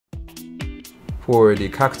For the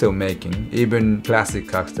cocktail making, even classic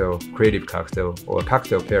cocktail, creative cocktail, or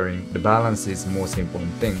cocktail pairing, the balance is the most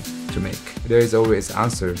important thing to make. There is always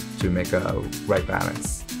answer to make a right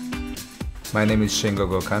balance. My name is Shingo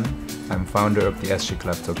Gokan. I'm founder of the SG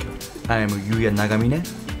Club Tokyo. I am Yuya Nagamine,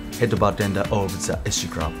 head bartender of the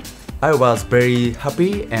SG Club. I was very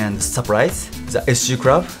happy and surprised. The SG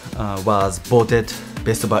Club was voted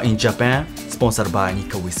best bar in Japan, sponsored by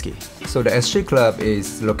Nikka Whiskey. So the SG Club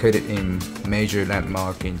is located in major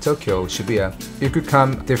landmark in Tokyo, Shibuya. You could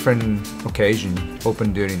come different occasion,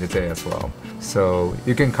 open during the day as well. So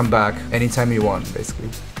you can come back anytime you want, basically.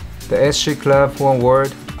 The SG Club, one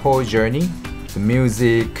word, whole journey. The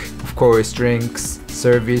music, of course, drinks,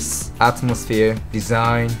 service, atmosphere,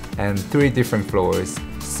 design, and 3 different floors.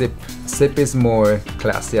 Sip. Sip is more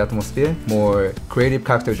classy atmosphere, more creative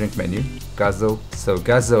cocktail drink menu. Gazo. So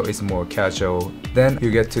Gazo is more casual. Then you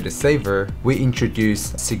get to the savor. We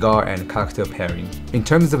introduce cigar and cocktail pairing. In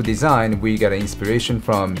terms of design, we get inspiration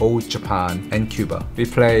from old Japan and Cuba. We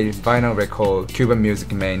play vinyl record, Cuban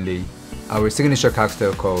music mainly. Our signature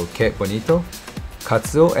cocktail called Que Bonito.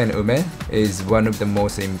 Katsuo and ume is one of the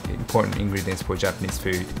most important ingredients for Japanese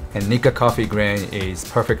food, and Nikka coffee grain is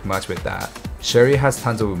perfect match with that. Sherry has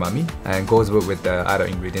tons of umami and goes with the other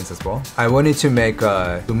ingredients as well. I wanted to make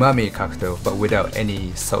a umami cocktail but without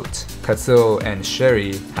any salt. Katsuo and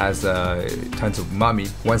sherry has tons of umami.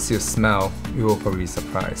 Once you smell, you will probably be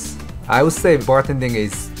surprised. I would say bartending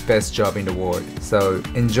is best job in the world. So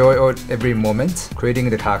enjoy every moment, creating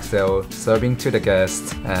the cocktail, serving to the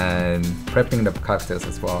guests, and prepping the cocktails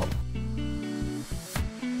as well.